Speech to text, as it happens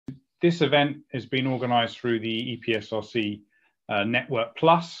This event has been organised through the EPSRC Network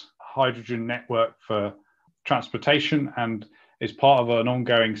Plus, hydrogen network for transportation, and is part of an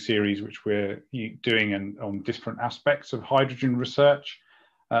ongoing series which we're doing on different aspects of hydrogen research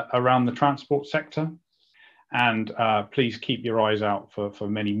around the transport sector. And please keep your eyes out for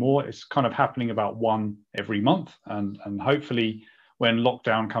many more. It's kind of happening about one every month, and hopefully when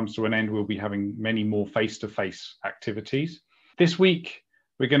lockdown comes to an end, we'll be having many more face-to-face activities. This week,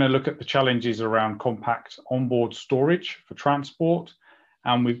 we're going to look at the challenges around compact onboard storage for transport.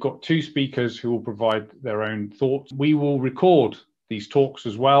 And we've got two speakers who will provide their own thoughts. We will record these talks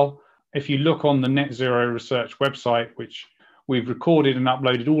as well. If you look on the Net Zero Research website, which we've recorded and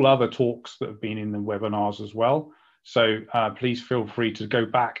uploaded all other talks that have been in the webinars as well. So please feel free to go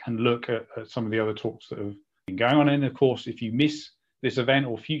back and look at some of the other talks that have been going on. And of course, if you miss this event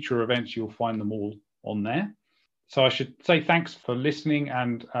or future events, you'll find them all on there. So I should say thanks for listening,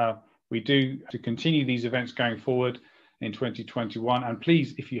 and we do to continue these events going forward in 2021. And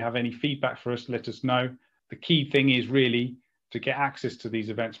please, if you have any feedback for us, let us know. The key thing is really to get access to these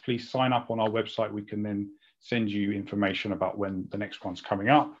events, please sign up on our website. We can then send you information about when the next one's coming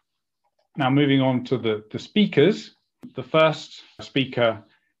up. Now, moving on to the speakers. The first speaker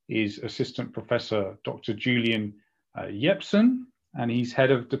is Assistant Professor Dr. Julian Jepsen, and he's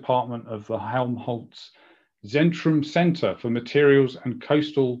head of department of the Helmholtz-Zentrum Center for Materials and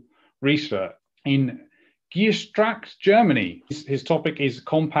Coastal Research in Geesthacht, Germany. His topic is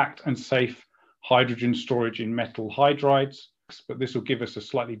compact and safe hydrogen storage in metal hydrides, but this will give us a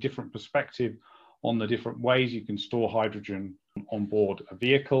slightly different perspective on the different ways you can store hydrogen on board a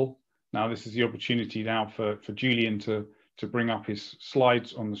vehicle. Now, this is the opportunity now for Julian to bring up his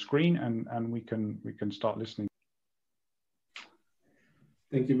slides on the screen, and we can start listening.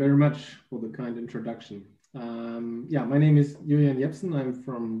 Thank you very much for the kind introduction. My name is Julian Jepsen. I'm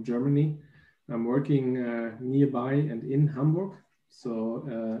from Germany. I'm working nearby and in Hamburg. So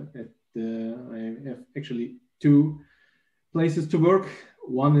I have actually two places to work.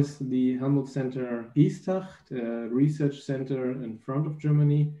 One is the Helmholtz-Zentrum Geesthacht, research center in front of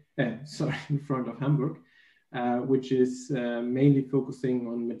Germany, in front of Hamburg, which is mainly focusing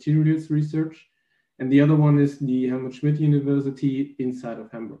on materials research. And the other one is the Helmut-Schmidt University inside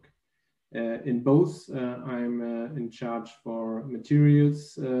of Hamburg. In both, I'm in charge for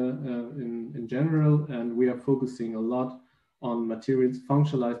materials in general, and we are focusing a lot on materials,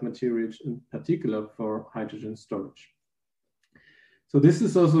 functionalized materials, in particular for hydrogen storage. So this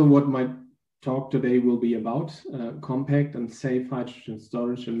is also what my talk today will be about, compact and safe hydrogen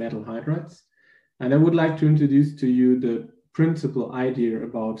storage in metal hydrides. And I would like to introduce to you the principal idea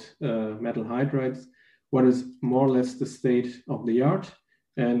about metal hydrides, what is more or less the state of the art,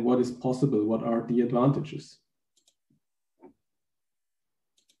 and what is possible, what are the advantages.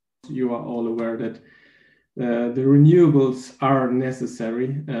 You are all aware that the renewables are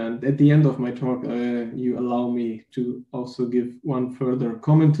necessary, and at the end of my talk, you allow me to also give one further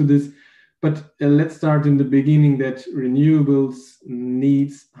comment to this. But let's start in the beginning that renewables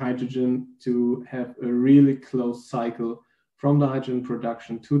needs hydrogen to have a really close cycle from the hydrogen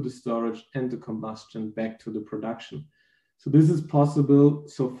production to the storage and the combustion back to the production. So this is possible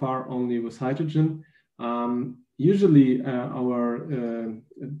so far only with hydrogen. Usually, to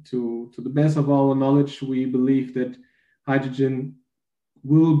the best of our knowledge, we believe that hydrogen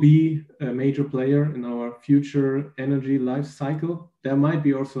will be a major player in our future energy life cycle. There might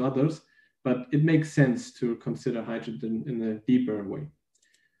be also others, but it makes sense to consider hydrogen in a deeper way.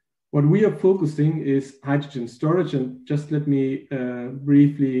 What we are focusing is hydrogen storage, and just let me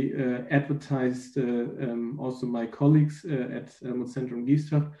briefly advertise also my colleagues at Helmholtz-Zentrum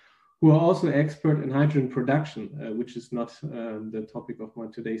Geesthacht, who are also expert in hydrogen production, which is not the topic of my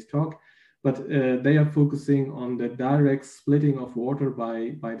today's talk, but they are focusing on the direct splitting of water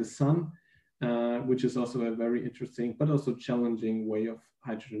by the sun, which is also a very interesting but also challenging way of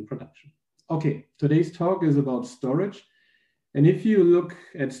hydrogen production. Okay, today's talk is about storage. And if you look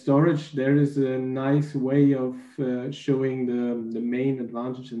at storage, there is a nice way of showing the main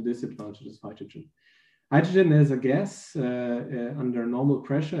advantage and disadvantages of hydrogen. Hydrogen as a gas under normal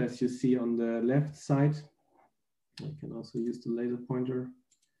pressure, as you see on the left side. I can also use the laser pointer.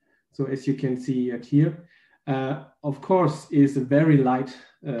 So as you can see it here, of course, is a very light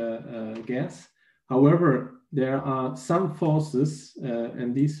gas. However, there are some forces,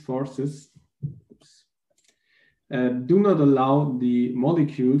 and these forces do not allow the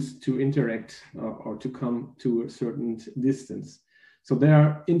molecules to interact or to come to a certain distance. So there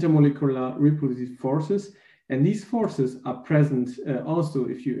are intermolecular repulsive forces, and these forces are present also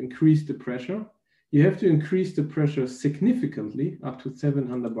if you increase the pressure. you have to increase the pressure significantly up to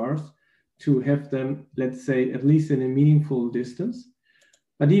 700 bars to have them, let's say, at least in a meaningful distance.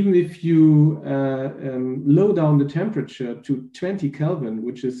 But even if you low down the temperature to 20 Kelvin,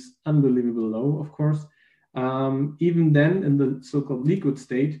 which is unbelievably low, of course, even then in the so-called liquid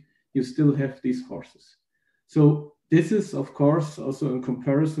state, you still have these forces. So this is, of course, also in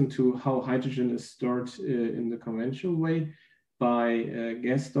comparison to how hydrogen is stored in the conventional way by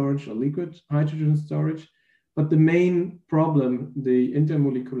gas storage or liquid hydrogen storage. But the main problem, the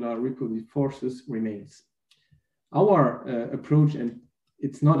intermolecular repulsive forces, remains. Our approach, and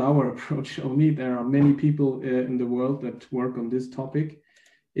it's not our approach only, there are many people in the world that work on this topic,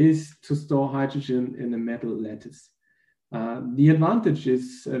 is to store hydrogen in a metal lattice. The advantage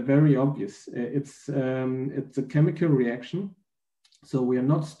is very obvious. It's a chemical reaction. So we are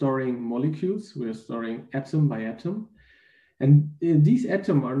not storing molecules, we are storing atom by atom. And these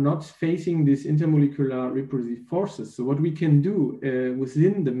atoms are not facing these intermolecular repulsive forces. So what we can do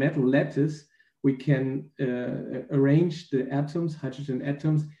within the metal lattice, we can arrange the atoms, hydrogen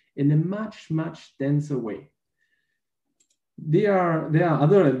atoms, in a much, much denser way. There are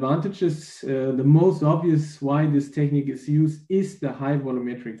other advantages. The most obvious why this technique is used is the high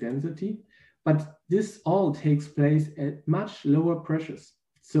volumetric density, but this all takes place at much lower pressures.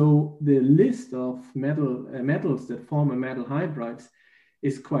 So the list of metals that form a metal hydrides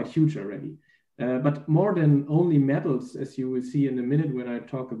is quite huge already. But more than only metals, as you will see in a minute when I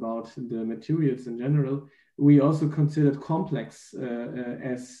talk about the materials in general, we also considered complex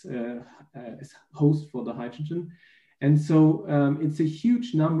as host for the hydrogen. And so it's a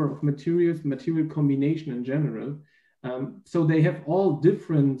huge number of materials, material combination in general. So they have all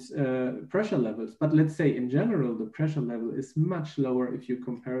different pressure levels, but let's say in general, the pressure level is much lower if you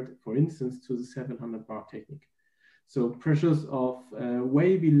compare it, for instance, to the 700 bar technique. So pressures of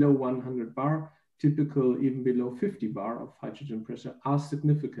way below 100 bar, typical even below 50 bar of hydrogen pressure are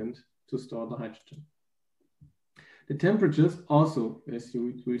significant to store the hydrogen. The temperatures also, as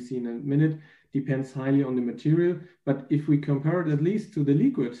you will see in a minute, depends highly on the material. But if we compare it at least to the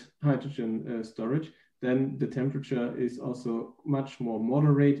liquid hydrogen storage, then the temperature is also much more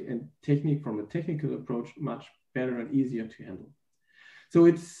moderate and from a technical approach, much better and easier to handle. So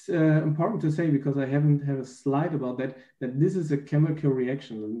it's important to say, because I haven't had a slide about that this is a chemical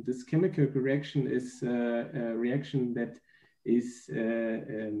reaction. And this chemical reaction is a reaction that is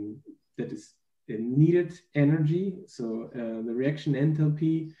needed energy. So the reaction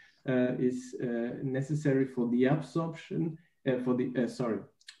enthalpy is necessary for the absorption, for the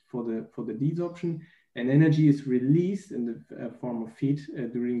desorption, and energy is released in the form of heat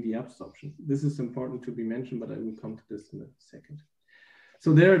during the absorption. This is important to be mentioned, but I will come to this in a second.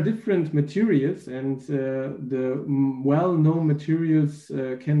 So there are different materials, and the well-known materials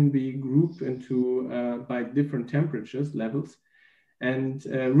can be grouped into by different temperatures levels. And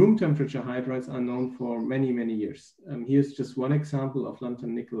room temperature hydrides are known for many, many years. Here's just one example of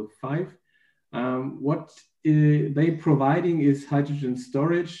lanthanum nickel 5. What they're providing is hydrogen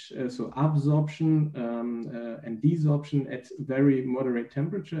storage, so absorption and desorption at very moderate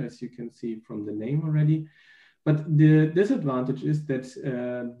temperature, as you can see from the name already. But the disadvantage is that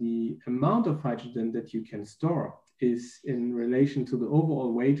the amount of hydrogen that you can store is in relation to the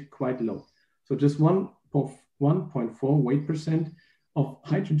overall weight quite low. So just 1.4 weight% of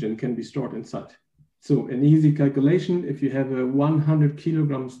hydrogen can be stored inside. So an easy calculation, if you have a 100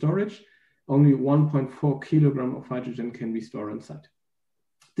 kilogram storage, only 1.4 kilogram of hydrogen can be stored inside.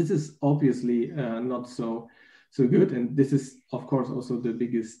 This is obviously not so good. And this is, of course, also the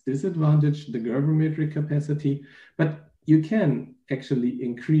biggest disadvantage, the gravimetric capacity. But you can actually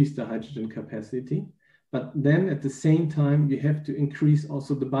increase the hydrogen capacity. But then at the same time, you have to increase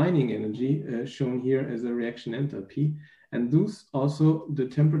also the binding energy, shown here as a reaction enthalpy. And thus also the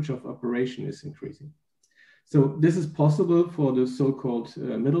temperature of operation is increasing. So this is possible for the so-called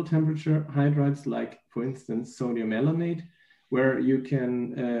middle temperature hydrides, like for instance, sodium alanate, where you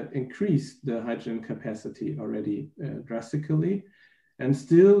can increase the hydrogen capacity already drastically. And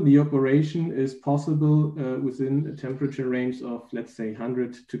still the operation is possible within a temperature range of, let's say,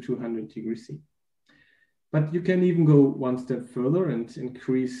 100 to 200 degrees C. But you can even go one step further and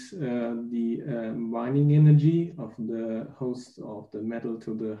increase the binding energy of the host of the metal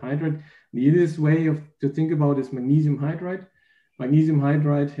to the hydride. The easiest way to think about is magnesium hydride. Magnesium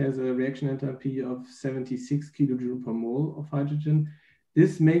hydride has a reaction enthalpy of 76 kilojoule per mole of hydrogen.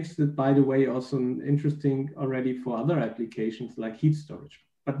 This makes it, by the way, also interesting already for other applications like heat storage.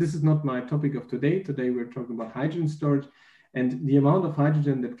 But this is not my topic of today. Today we're talking about hydrogen storage. And the amount of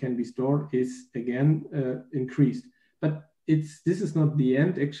hydrogen that can be stored is again increased. But this is not the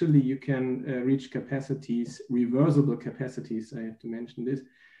end. Actually, you can reach capacities, reversible capacities, I have to mention this,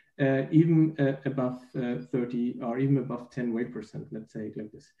 even above 30 or even above 10 weight%, let's say it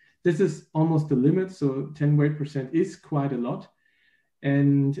like this. This is almost the limit, so 10 weight% is quite a lot.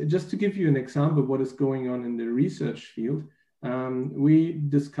 And just to give you an example of what is going on in the research field, we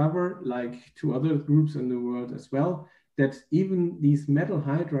discover, like 2 other groups in the world as well, that even these metal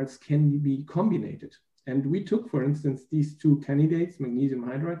hydrides can be combined. And we took, for instance, these 2 candidates, magnesium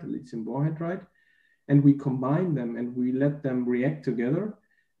hydride and lithium borhydride, and we combined them and we let them react together.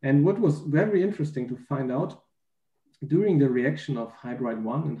 And what was very interesting to find out, during the reaction of hydride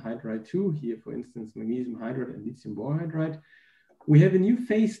 1 and hydride 2, here, for instance, magnesium hydride and lithium borhydride, we have a new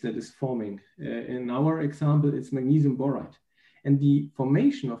phase that is forming. In our example, it's magnesium boride. And the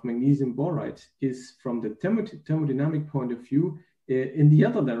formation of magnesium boride is, from the thermodynamic point of view, in the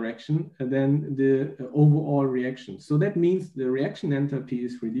other direction than the overall reaction. So that means the reaction enthalpy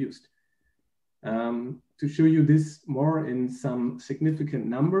is reduced. To show you this more in some significant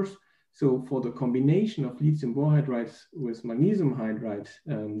numbers, so for the combination of lithium borhydrides with magnesium hydride,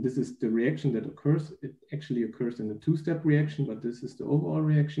 this is the reaction that occurs. It actually occurs in a 2-step reaction, but this is the overall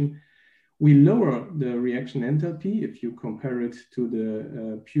reaction. We lower the reaction enthalpy if you compare it to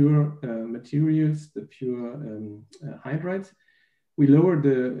the pure materials, the pure hydrides. We lower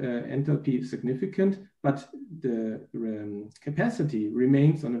the enthalpy significant, but the capacity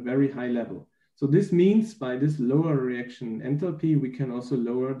remains on a very high level. So this means by this lower reaction enthalpy, we can also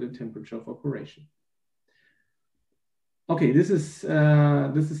lower the temperature of operation. Okay, this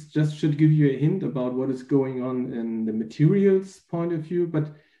is just should give you a hint about what is going on in the materials point of view,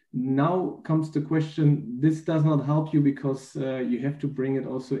 but now comes the question, this does not help you because you have to bring it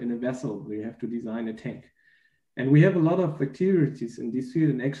also in a vessel, you have to design a tank. And we have a lot of activities in this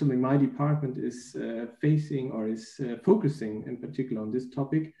field, and actually my department is focusing in particular on this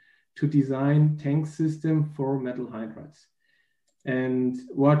topic, to design tank system for metal hydrides. And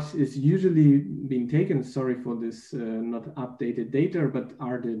what is usually being taken, sorry for this not updated data, but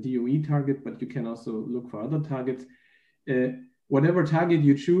are the DOE target, but you can also look for other targets. Whatever target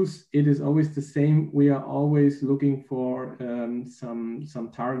you choose, it is always the same. We are always looking for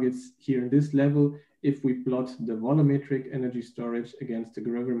some targets here in this level if we plot the volumetric energy storage against the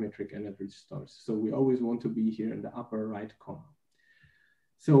gravimetric energy storage. So we always want to be here in the upper right corner.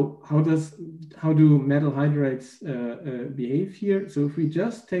 So how do metal hydrides behave here? So if we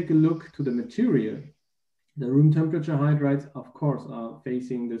just take a look to the material, the room temperature hydrides, of course, are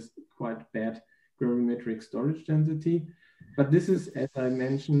facing this quite bad gravimetric storage density. But this is, as I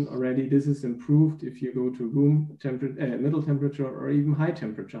mentioned already, this is improved if you go to room temperature, middle temperature, or even high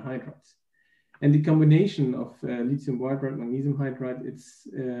temperature hydrides. And the combination of lithium borhydride, magnesium hydride, it's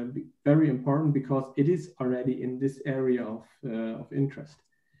very important because it is already in this area of interest.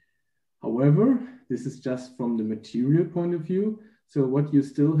 However, this is just from the material point of view. So what you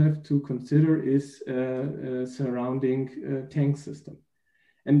still have to consider is surrounding tank system.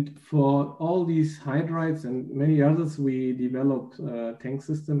 And for all these hydrides and many others, we developed a tank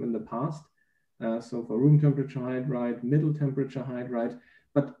system in the past. So for room temperature hydride, middle temperature hydride,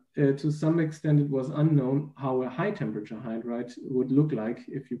 but to some extent it was unknown how a high temperature hydride would look like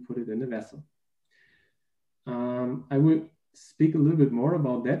if you put it in a vessel. I will speak a little bit more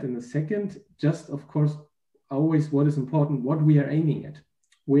about that in a second. Just, of course, always what is important, what we are aiming at.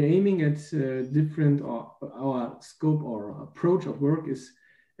 We're aiming at different, or our scope or approach of work is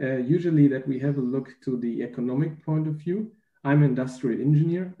usually that we have a look to the economic point of view. I'm an industrial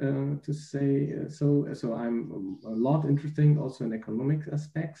engineer, to say so I'm a lot interested also in economic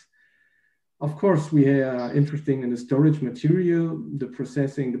aspects. Of course, we are interested in the storage material, the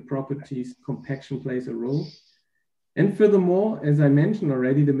processing, the properties, compaction plays a role. And furthermore, as I mentioned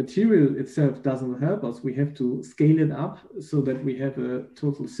already, the material itself doesn't help us. We have to scale it up so that we have a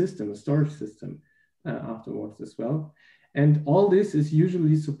total system, a storage system afterwards as well. And all this is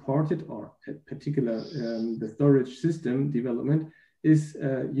usually supported, or in particular, the storage system development is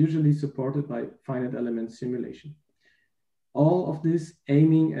usually supported by finite element simulation. All of this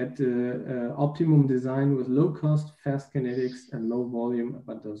aiming at the optimum design with low cost, fast kinetics, and low volume,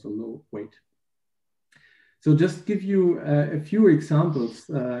 but also low weight. So just give you a few examples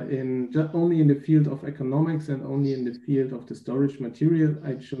only in the field of economics and only in the field of the storage material.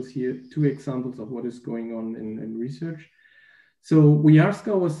 I chose here 2 examples of what is going on in research. So we ask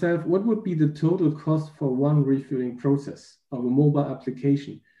ourselves, what would be the total cost for one refueling process of a mobile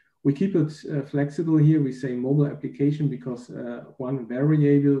application? We keep it flexible here. We say mobile application because one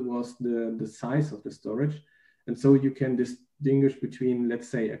variable was the size of the storage. And so you can distinguish between, let's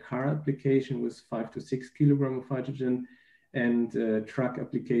say, a car application with 5 to 6 kilograms of hydrogen and truck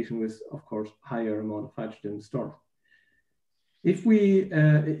application with, of course, higher amount of hydrogen stored. If we,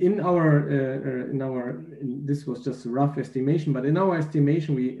 this was just a rough estimation, but in our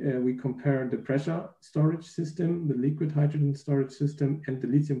estimation, we compare the pressure storage system, the liquid hydrogen storage system, and the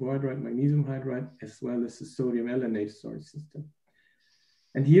lithium hydride, magnesium hydride, as well as the sodium allanate storage system.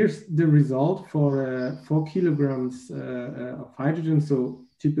 And here's the result for 4 kilograms of hydrogen, so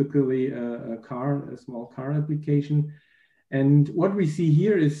typically a small car application. And what we see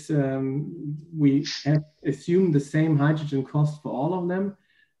here is we have assumed the same hydrogen cost for all of them.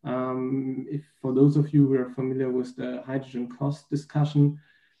 If for those of you who are familiar with the hydrogen cost discussion,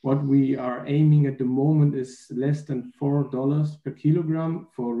 what we are aiming at the moment is less than $4 per kilogram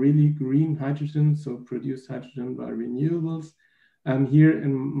for really green hydrogen, so produced hydrogen by renewables. Here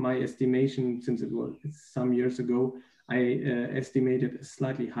in my estimation, since it's some years ago, I estimated a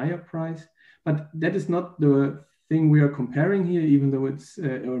slightly higher price, but that is not the thing we are comparing here, even though it's,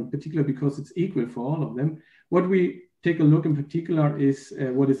 or in particular because it's equal for all of them. What we take a look in particular is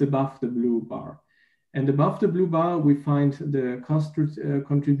what is above the blue bar. And above the blue bar, we find the cost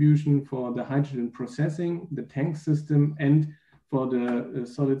contribution for the hydrogen processing, the tank system, and for the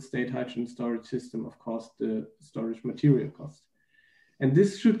solid state hydrogen storage system, of course, the storage material cost. And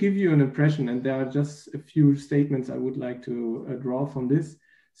this should give you an impression, and there are just a few statements I would like to draw from this.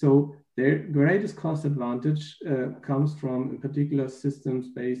 So their greatest cost advantage comes from, in particular, systems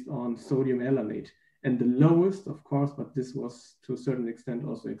based on sodium allanate, and the lowest, of course, but this was to a certain extent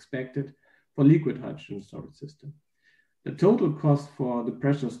also expected, for liquid hydrogen storage system. The total cost for the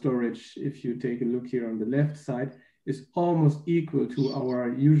pressure storage, if you take a look here on the left side, is almost equal to our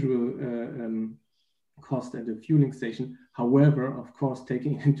usual cost at the fueling station. However, of course,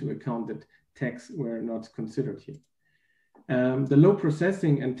 taking into account that tax were not considered here. The low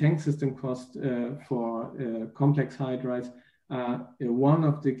processing and tank system cost for complex hydrides are one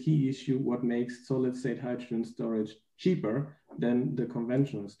of the key issues what makes solid state hydrogen storage cheaper than the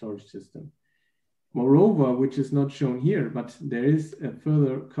conventional storage system. Moreover, which is not shown here, but there is a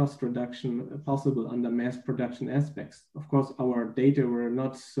further cost reduction possible under mass production aspects. Of course, our data were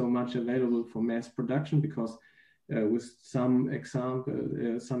not so much available for mass production because with some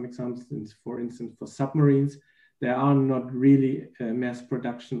examples, for instance, for submarines, there are not really mass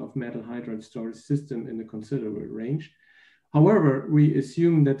production of metal hydride storage system in a considerable range. However, we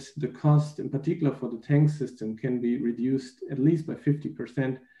assume that the cost, in particular for the tank system, can be reduced at least by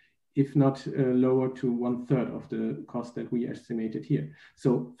 50%, if not lower to 1/3 of the cost that we estimated here.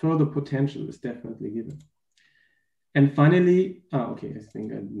 So further potential is definitely given. And finally, okay, I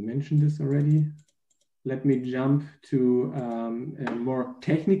think I mentioned this already. Let me jump to a more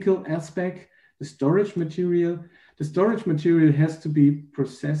technical aspect, the storage material. The storage material has to be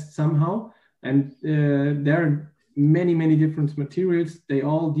processed somehow, and there are many different materials. They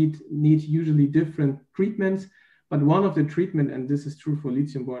all need usually different treatments. But one of the treatment, and this is true for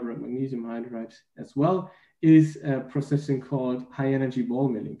lithium hydride, magnesium hydride as well, is a processing called high energy ball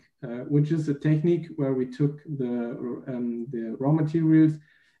milling, which is a technique where we took the raw materials,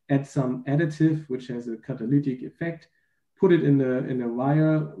 add some additive, which has a catalytic effect, put it in a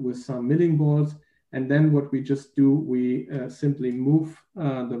wire with some milling balls. And then what we just do, we simply move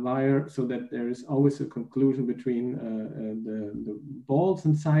the wire so that there is always a conclusion between the balls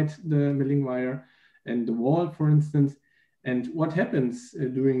inside the milling wire and the wall, for instance. And what happens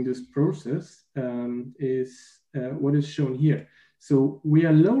during this process is what is shown here. So we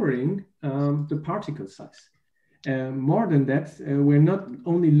are lowering the particle size. More than that, we're not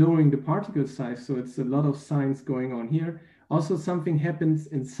only lowering the particle size, so it's a lot of science going on here. Also, something happens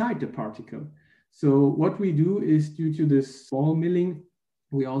inside the particle. So what we do is, due to this ball milling,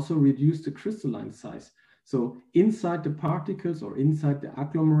 we also reduce the crystalline size. So inside the particles or inside the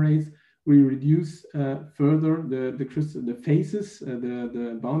agglomerates, we reduce further the phases,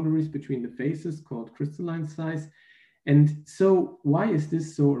 the boundaries between the phases, called crystalline size. And so why is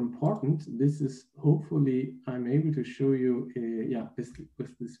this so important? This is, hopefully I'm able to show you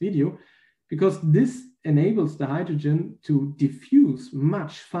with this video, because this enables the hydrogen to diffuse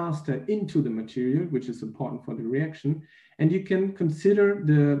much faster into the material, which is important for the reaction. And you can consider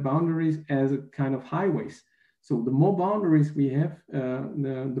the boundaries as a kind of highways. So the more boundaries we have,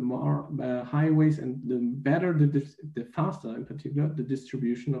 the more highways, and the better, the faster, in particular, the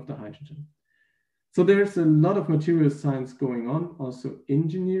distribution of the hydrogen. So there's a lot of material science going on, also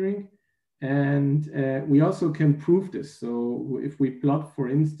engineering, and we also can prove this. So if we plot, for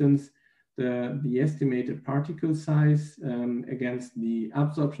instance, the estimated particle size against the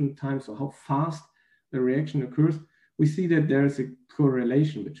absorption time, so how fast the reaction occurs, we see that there's a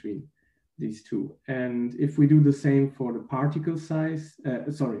correlation between. these two. And if we do the same for the particle size,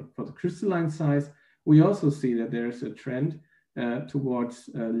 for the crystalline size, we also see that there's a trend towards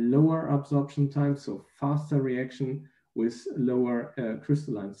lower absorption time, so faster reaction with lower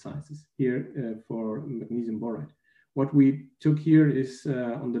crystalline sizes here for magnesium borate. What we took here is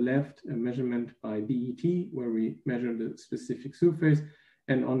on the left a measurement by DET, where we measure the specific surface,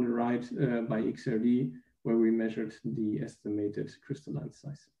 and on the right by XRD, where we measured the estimated crystalline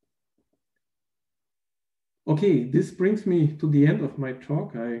size. Okay, this brings me to the end of my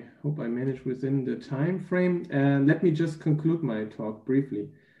talk. I hope I managed within the time frame. Let me just conclude my talk briefly.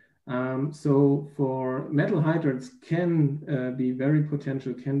 So for metal hydrides can be very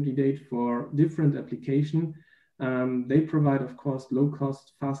potential candidate for different application. They provide, of course, low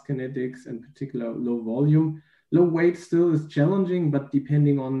cost, fast kinetics, and particular low volume. Low weight still is challenging, but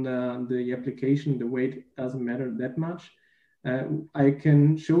depending on the application, the weight doesn't matter that much. I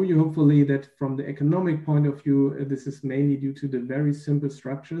can show you hopefully that from the economic point of view, this is mainly due to the very simple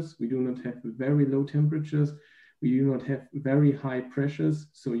structures. We do not have very low temperatures. We do not have very high pressures.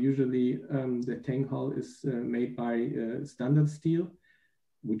 So usually the tank hull is made by standard steel,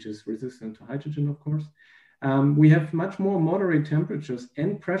 which is resistant to hydrogen, of course. We have much more moderate temperatures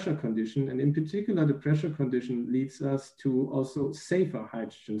and pressure condition. And in particular, the pressure condition leads us to also safer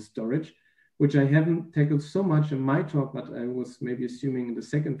hydrogen storage, which I haven't tackled so much in my talk, but I was maybe assuming in the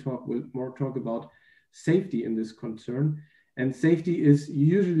second talk we'll more talk about safety in this concern. And safety is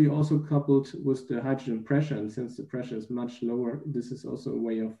usually also coupled with the hydrogen pressure. And since the pressure is much lower, this is also a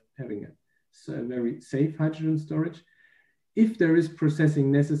way of having a very safe hydrogen storage. If there is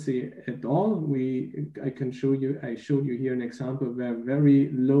processing necessary at all, I showed you here an example where very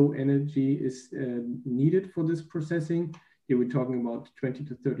low energy is needed for this processing. Here we're talking about 20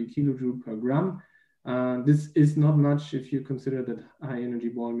 to 30 kilojoule per gram. This is not much if you consider that high energy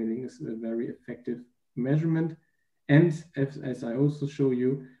ball milling is a very effective measurement. And as I also show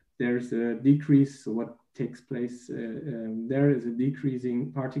you, there's a decrease. So what takes place there is a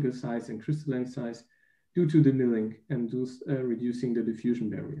decreasing particle size and crystalline size due to the milling and thus reducing the diffusion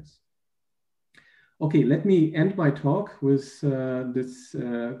barriers. Okay, let me end my talk with this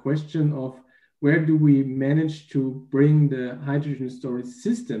question of where do we manage to bring the hydrogen storage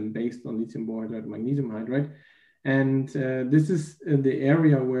system based on lithium borate, magnesium hydride? And this is the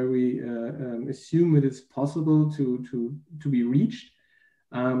area where we assume it is possible to be reached.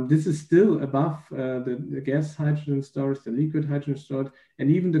 This is still above the gas hydrogen storage, the liquid hydrogen storage, and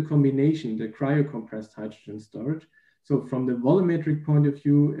even the combination, the cryocompressed hydrogen storage. So from the volumetric point of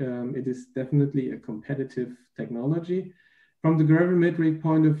view, it is definitely a competitive technology. From the gravimetric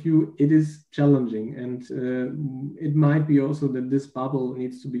point of view, it is challenging, and it might be also that this bubble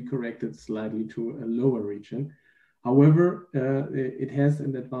needs to be corrected slightly to a lower region. However, it has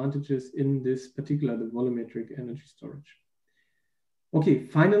an advantages in this particular, the volumetric energy storage. Okay,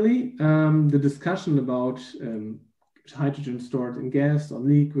 finally, the discussion about hydrogen stored in gas or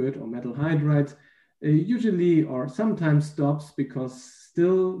liquid or metal hydrides usually or sometimes stops because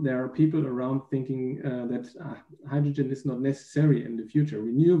still there are people around thinking that hydrogen is not necessary in the future.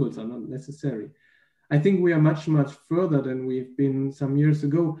 Renewables are not necessary. I think we are much, much further than we've been some years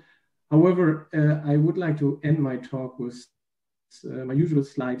ago. However, I would like to end my talk with my usual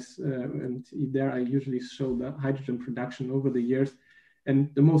slides, and there I usually show the hydrogen production over the years.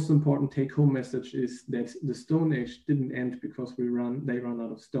 And the most important take-home message is that the Stone Age didn't end because they run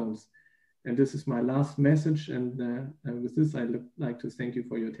out of stones. And this is my last message. And with this, I'd like to thank you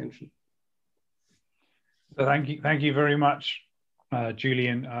for your attention. So thank you very much,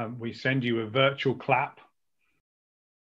 Julian. We send you a virtual clap